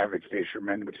 I'm an avid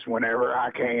fisherman, but just whenever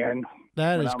I can.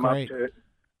 That is great.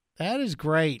 That is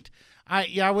great.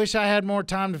 I wish I had more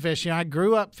time to fish. I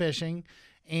grew up fishing.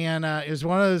 And it was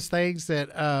one of those things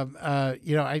that,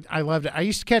 I loved it. I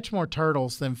used to catch more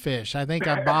turtles than fish. I think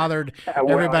I bothered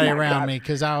everybody around me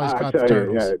because I always caught the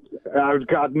turtles. I've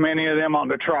got many of them on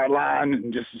the try line,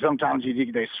 and just sometimes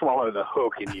they swallow the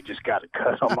hook, and you just got to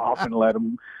cut them off and let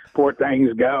them, poor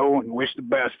things, go, and wish the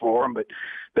best for them. But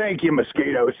thank you,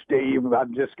 Mosquito Steve.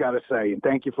 I've just got to say, and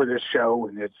thank you for this show,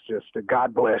 and it's just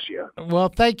God bless you. Well,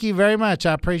 thank you very much.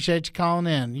 I appreciate you calling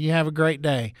in. You have a great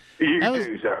day. You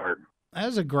too, sir. That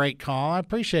was a great call. I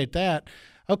appreciate that.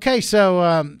 Okay,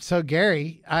 so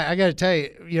Gary, I got to tell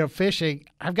you, fishing.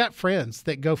 I've got friends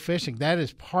that go fishing. That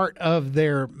is part of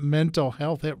their mental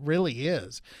health. It really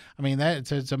is. I mean,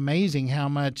 it's amazing how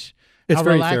much. It's how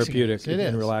very relaxing therapeutic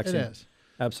and relaxing. It is.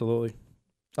 Absolutely.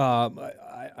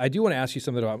 I do want to ask you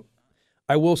something about.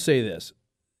 I will say this: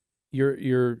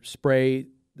 your spray,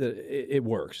 it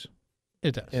works.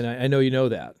 It does, and I know you know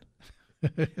that.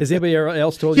 Has anybody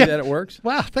else told you that it works?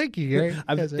 Wow, thank you, Gary.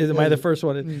 Am I the first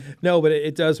one? No, but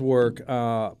it does work.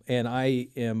 And I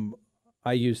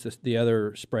use the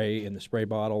other spray in the spray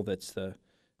bottle. That's the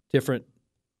different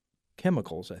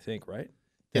chemicals, I think, right?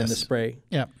 Yes. In the spray.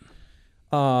 Yeah.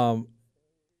 And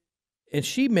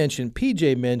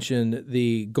PJ mentioned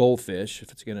the goldfish.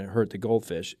 If it's going to hurt the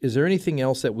goldfish, is there anything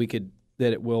else that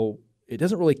it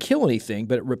doesn't really kill anything,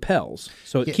 but it repels,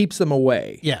 so it keeps them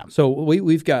away. Yeah. So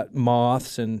we've got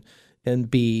moths and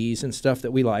bees and stuff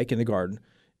that we like in the garden.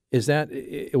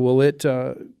 Will it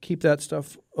keep that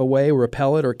stuff away,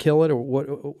 repel it, or kill it, or what?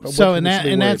 So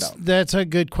that's a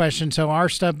good question. So our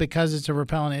stuff, because it's a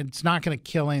repellent, it's not going to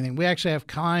kill anything. We actually have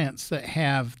clients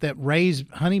that raise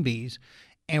honeybees,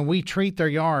 and we treat their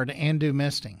yard and do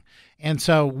misting. And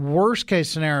so worst case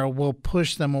scenario, we'll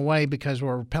push them away because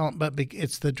we're repellent, but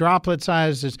it's the droplet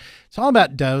size. It's all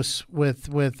about dose with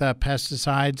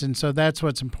pesticides, and so that's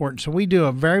what's important. So we do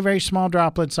a very, very small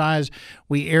droplet size.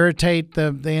 We irritate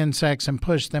the insects and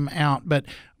push them out, but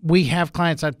we have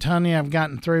clients, I'm telling you, I've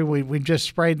gotten through. We just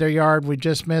sprayed their yard. We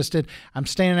just misted. I'm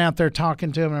standing out there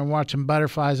talking to them and watching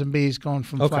butterflies and bees going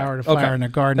from flower to flower in their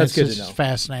garden. That's good to know.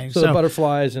 Fascinating. So the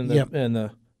butterflies and the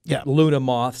Luna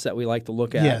moths that we like to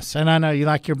look at. Yes, and I know you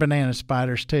like your banana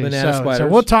spiders too. Spiders. So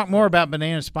we'll talk more about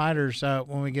banana spiders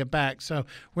when we get back. So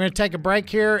we're going to take a break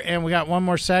here, and we got one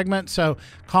more segment. So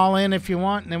call in if you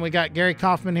want, and then we got Gary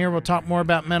Kaufman here. We'll talk more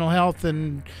about mental health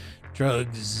and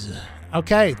drugs.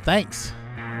 Okay, thanks.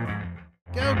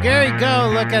 Go, Gary, go.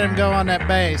 Look at him go on that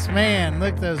bass. Man,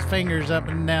 look at those fingers up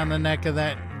and down the neck of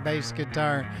that bass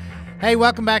guitar. Hey,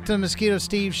 welcome back to the Mosquito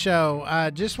Steve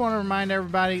Show. Just want to remind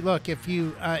everybody, look, if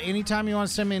you anytime you want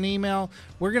to send me an email,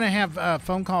 we're going to have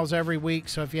phone calls every week.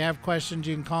 So if you have questions,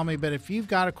 you can call me. But if you've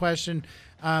got a question,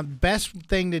 best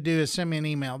thing to do is send me an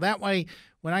email. That way,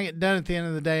 when I get done at the end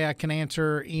of the day, I can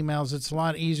answer emails. It's a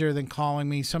lot easier than calling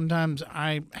me. Sometimes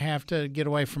I have to get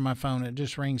away from my phone. It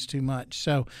just rings too much.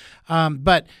 So,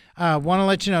 but want to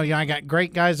let you know, I got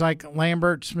great guys like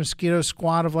Lambert's Mosquito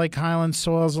Squad of Lake Highlands,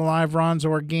 Soils Alive, Ron's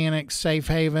Organics, Safe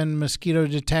Haven, Mosquito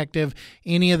Detective,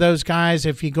 any of those guys.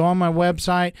 If you go on my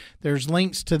website, there's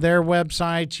links to their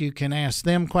websites. You can ask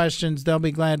them questions. They'll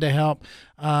be glad to help.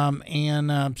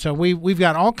 So we've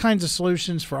got all kinds of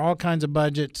solutions for all kinds of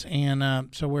budgets, and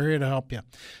so we're here to help you.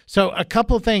 So a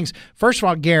couple of things. First of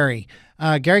all, Gary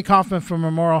Kaufman from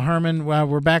Memorial Hermann,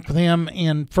 we're back with him.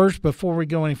 And first, before we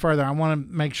go any further, I want to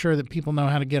make sure that people know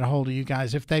how to get a hold of you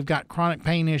guys. If they've got chronic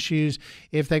pain issues,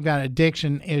 if they've got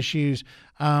addiction issues,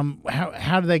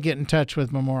 how do they get in touch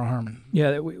with Memorial Hermann?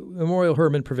 Yeah, Memorial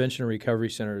Hermann Prevention and Recovery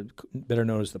Center, better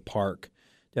known as the Park,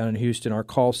 down in Houston. Our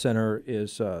call center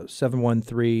is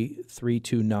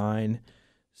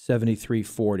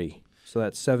 713-329-7340. So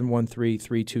that's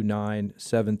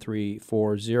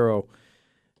 713-329-7340.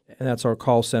 And that's our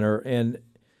call center. And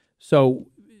so...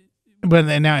 But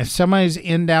now, if somebody's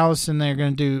in Dallas and they're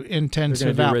going to do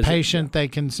intensive outpatient, they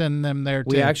can send them there,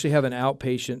 too. We actually have an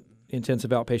intensive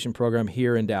outpatient program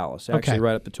here in Dallas, actually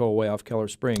right up the tollway off Keller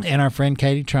Springs. And our friend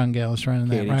Katie Trungell is running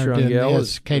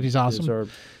that. Katie's awesome. Is our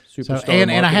superstar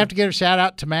and I have to give a shout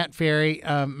out to Matt Ferry.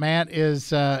 Matt is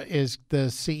the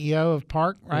CEO of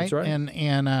Park, right? That's right.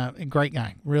 And a great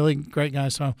guy, really great guy.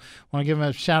 So I want to give him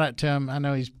a shout out to him. I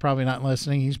know he's probably not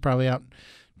listening. He's probably out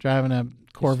driving a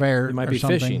Corvair he might or be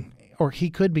something. fishing. or he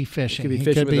could be fishing. He could be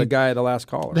fishing with the guy, the last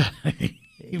caller.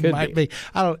 He might be.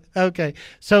 I don't. Okay.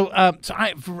 So,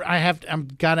 I'm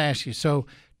got to ask you. So,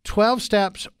 12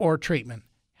 steps or treatment?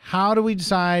 How do we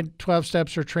decide 12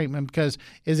 steps or treatment? Because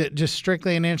is it just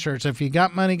strictly an insurance? If you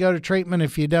got money, go to treatment.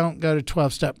 If you don't, go to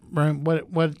 12-step.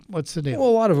 What's the deal? Well,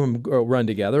 a lot of them run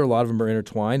together. A lot of them are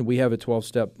intertwined. We have a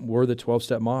 12-step. We're the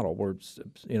 12-step model. We're,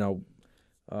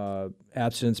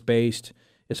 abstinence-based.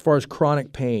 As far as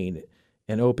chronic pain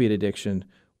and opiate addiction,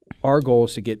 our goal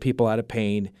is to get people out of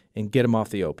pain and get them off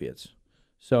the opiates.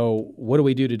 So what do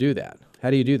we do to do that? How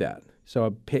do you do that?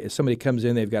 So if somebody comes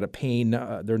in, they've got a pain,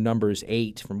 their number is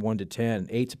 8 from 1 to 10.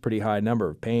 8's a pretty high number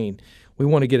of pain. We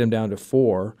want to get them down to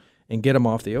 4 and get them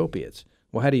off the opiates.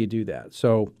 Well, how do you do that?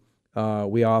 So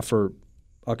we offer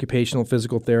occupational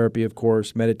physical therapy, of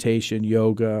course, meditation,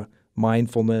 yoga,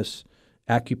 mindfulness,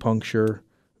 acupuncture,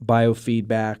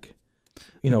 biofeedback,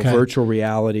 virtual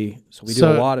reality. So we do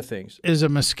a lot of things. Is a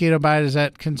mosquito bite, is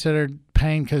that considered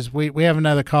pain? Because we have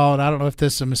another call, and I don't know if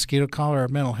this is a mosquito call or a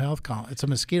mental health call. It's a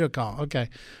mosquito call. Okay.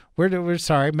 We're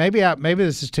sorry. Maybe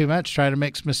this is too much, trying to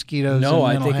mix mosquitoes and mental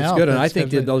health. No, I think it's good. And I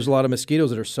think that there's a lot of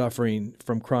mosquitoes that are suffering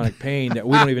from chronic pain that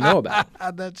we don't even know about.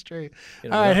 That's true.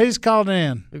 All right, who's called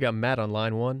in? We've got Matt on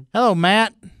line 1. Hello,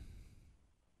 Matt.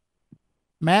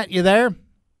 Matt, you there?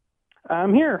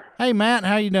 I'm here. Hey, Matt,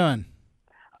 how you doing?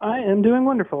 I am doing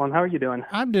wonderful, and how are you doing?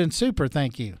 I'm doing super,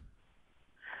 thank you.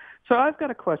 So I've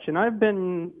got a question. I've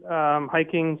been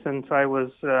hiking since I was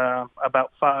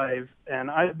about 5, and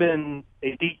I've been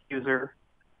a DEET user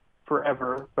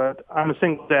forever, but I'm a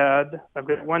single dad. I've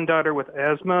got one daughter with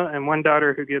asthma and one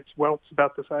daughter who gets welts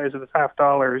about the size of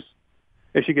 $50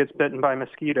 if she gets bitten by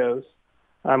mosquitoes.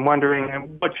 I'm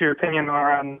wondering what your opinion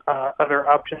are on other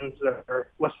options that are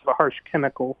less of a harsh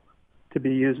chemical to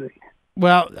be using.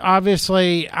 Well,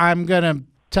 obviously, I'm going to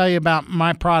tell you about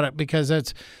my product because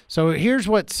so here's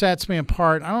what sets me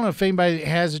apart. I don't know if anybody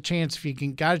has a chance, if you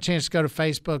got a chance to go to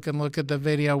Facebook and look at the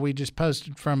video we just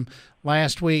posted from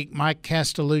last week. Mike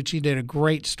Castellucci did a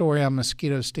great story on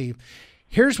Mosquito Steve.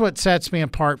 Here's what sets me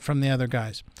apart from the other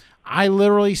guys. I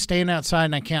literally stand outside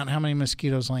and I count how many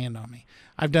mosquitoes land on me.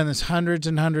 I've done this hundreds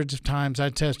and hundreds of times.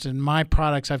 I've tested my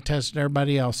products. I've tested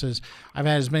everybody else's. I've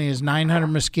had as many as 900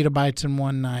 mosquito bites in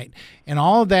one night. And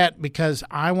all of that because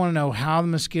I want to know how the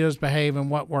mosquitoes behave and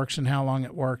what works and how long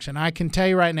it works. And I can tell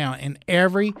you right now, in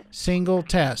every single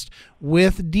test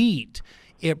with DEET,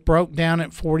 it broke down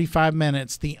at 45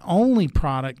 minutes. The only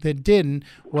product that didn't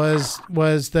was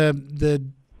the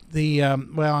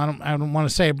well, I don't want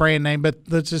to say a brand name, but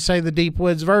let's just say the Deep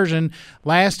Woods version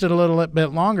lasted a little bit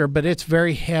longer, but it's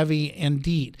very heavy in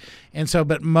DEET. And so,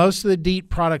 but most of the DEET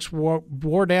products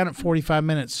wore down at 45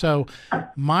 minutes. So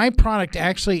my product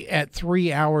actually at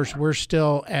 3 hours, we're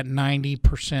still at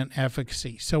 90%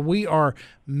 efficacy. So we are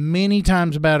many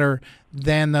times better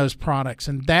than those products.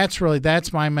 And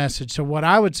that's my message. So what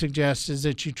I would suggest is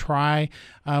that you try,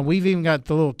 we've even got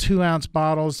the little 2-ounce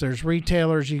bottles. There's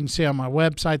retailers you can see on my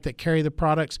website that carry the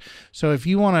products. So if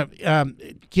you want to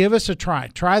give us a try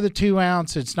the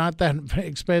 2-ounce. It's not that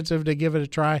expensive to give it a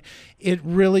try. It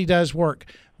really does work.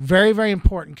 Very, very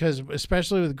important because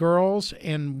especially with girls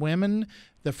and women,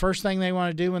 the first thing they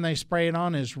want to do when they spray it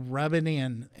on is rub it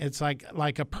in. It's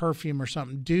like a perfume or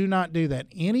something. Do not do that.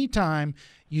 Anytime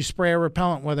you spray a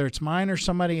repellent, whether it's mine or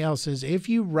somebody else's, if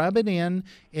you rub it in,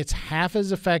 it's half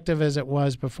as effective as it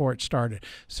was before it started.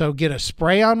 So get a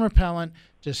spray-on repellent,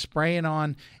 just spray it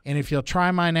on, and if you'll try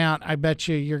mine out, I bet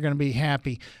you're going to be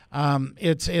happy.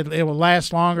 It will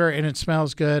last longer, and it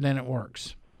smells good, and it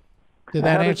works. Did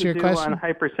that answer your question? How does it do on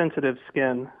hypersensitive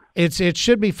skin? It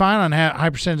should be fine on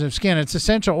hypersensitive skin. It's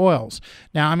essential oils.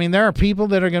 Now, I mean, there are people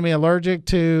that are going to be allergic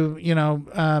to,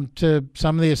 to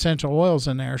some of the essential oils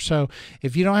in there. So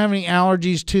if you don't have any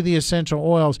allergies to the essential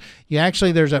oils,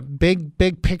 there's a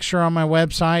big picture on my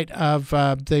website of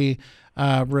the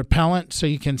repellent, so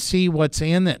you can see what's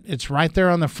in it. It's right there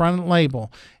on the front label.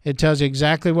 It tells you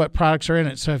exactly what products are in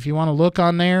it. So if you want to look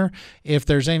on there, if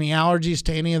there's any allergies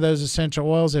to any of those essential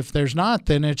oils, if there's not,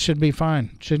 then it should be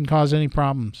fine. Shouldn't cause any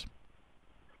problems.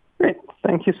 Great.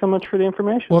 Thank you so much for the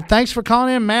information. Well, thanks for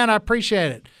calling in, Matt. I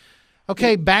appreciate it.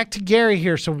 Okay, back to Gary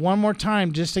here. So one more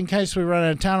time, just in case we run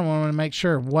out of time, I want to make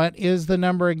sure. What is the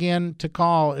number again to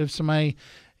call if somebody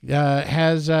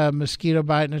has a mosquito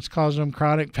bite and it's causing them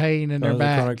chronic pain in their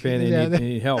back? Chronic pain and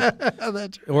need help. That's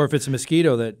right. Or if it's a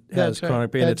mosquito that has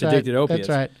chronic pain that's addicted to opiates.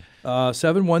 That's right.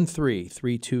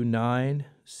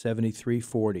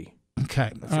 713-329-7340.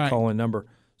 Okay. That's the call-in number.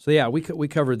 So, yeah, we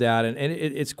covered that. And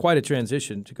it's quite a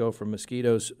transition to go from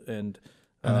mosquitoes and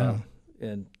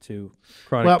and to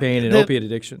chronic pain and opiate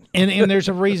addiction. And there's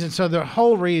a reason. So the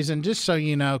whole reason, just so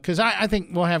you know, because I think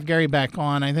we'll have Gary back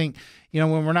on. I think,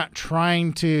 when we're not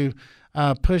trying to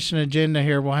push an agenda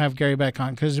here, we'll have Gary back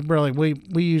on, because really we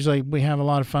usually have a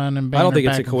lot of fun. And I don't think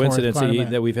it's a coincidence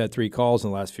that we've had 3 calls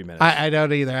in the last few minutes. I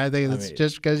don't either. I think it's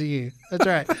just because of you. That's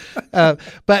right.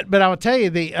 But I will tell you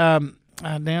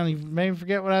now you made me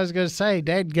forget what I was going to say.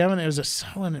 Dadgummit, it was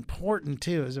so important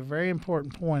too. It was a very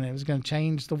important point. It was going to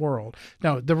change the world.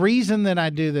 No, the reason that I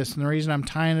do this and the reason I'm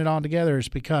tying it all together is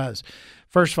because,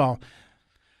 first of all,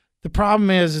 the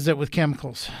problem is that with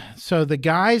chemicals. So the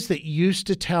guys that used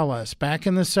to tell us back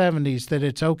in the 70s that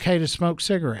it's okay to smoke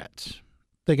cigarettes,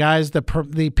 the guys, the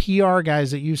PR guys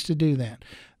that used to do that,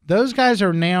 those guys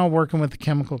are now working with the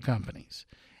chemical companies.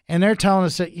 And they're telling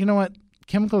us that, you know what?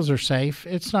 Chemicals are safe.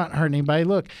 It's not hurting anybody.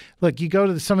 Look, you go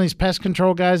to some of these pest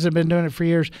control guys that have been doing it for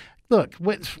years. Look,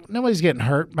 nobody's getting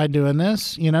hurt by doing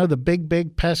this. The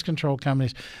big pest control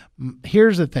companies.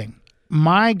 Here's the thing.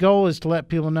 My goal is to let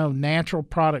people know natural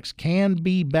products can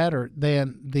be better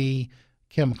than the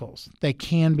chemicals. They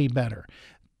can be better.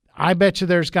 I bet you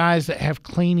there's guys that have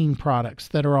cleaning products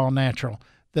that are all natural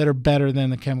that are better than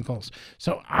the chemicals.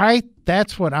 So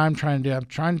that's what I'm trying to do. I'm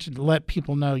trying to let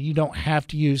people know you don't have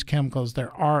to use chemicals.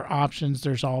 There are options.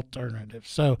 There's alternatives.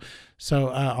 So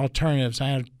alternatives. I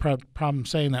had a problem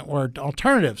saying that word,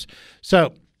 alternatives.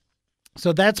 So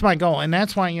that's my goal, and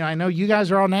that's why I know you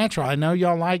guys are all natural. I know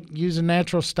y'all like using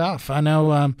natural stuff. I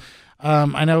know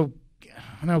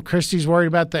Christy's worried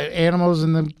about the animals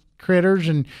and the critters,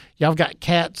 and y'all got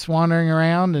cats wandering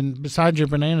around, and besides your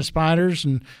banana spiders,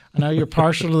 and I know you're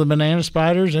partial to the banana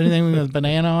spiders, anything with a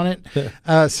banana on it.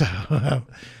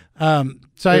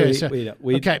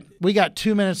 Okay, we got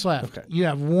 2 minutes left. Okay. You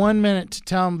have 1 minute to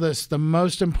tell them the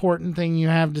most important thing you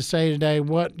have to say today.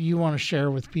 What do you want to share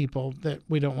with people that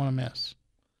we don't want to miss?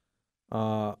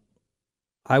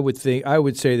 I would say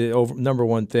that number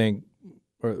one thing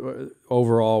or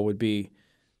overall would be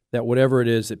that whatever it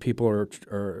is that people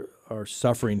are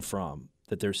suffering from,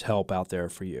 that there's help out there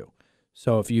for you.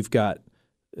 So if you've got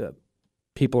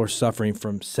people are suffering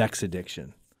from sex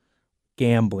addiction,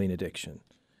 gambling addiction,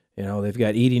 they've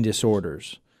got eating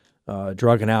disorders,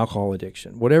 drug and alcohol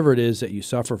addiction, whatever it is that you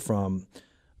suffer from,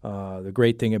 the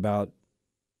great thing about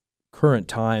current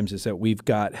times is that we've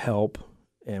got help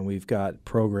and we've got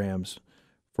programs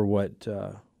for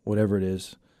whatever it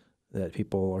is that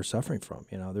people are suffering from.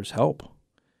 There's help.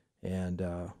 And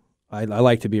I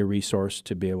like to be a resource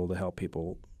to be able to help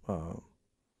people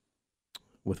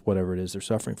with whatever it is they're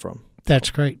suffering from.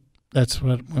 That's great. That's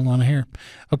what we want to hear.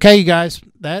 Okay, you guys,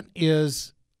 that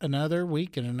is another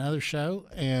week and another show.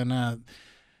 And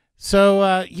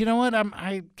so you know what?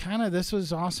 This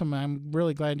was awesome. I'm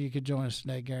really glad you could join us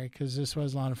today, Gary, because this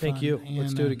was a lot of fun. Thank you.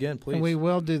 Let's do it again, please. And we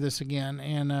will do this again.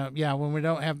 And when we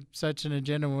don't have such an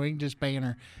agenda, we can just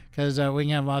banter, because we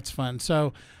can have lots of fun.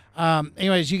 So.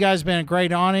 Anyways, you guys have been a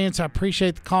great audience. I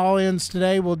appreciate the call-ins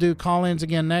today. We'll do call-ins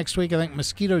again next week. I think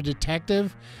Mosquito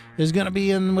Detective is going to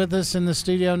be in with us in the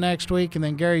studio next week. And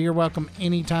then, Gary, you're welcome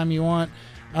anytime you want.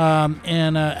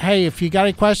 Hey, if you got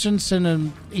any questions, send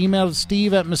an email to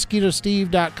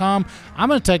steve@mosquitosteve.com. I'm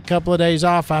going to take a couple of days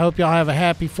off. I hope y'all have a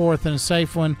happy 4th and a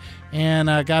safe one.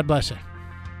 And God bless you.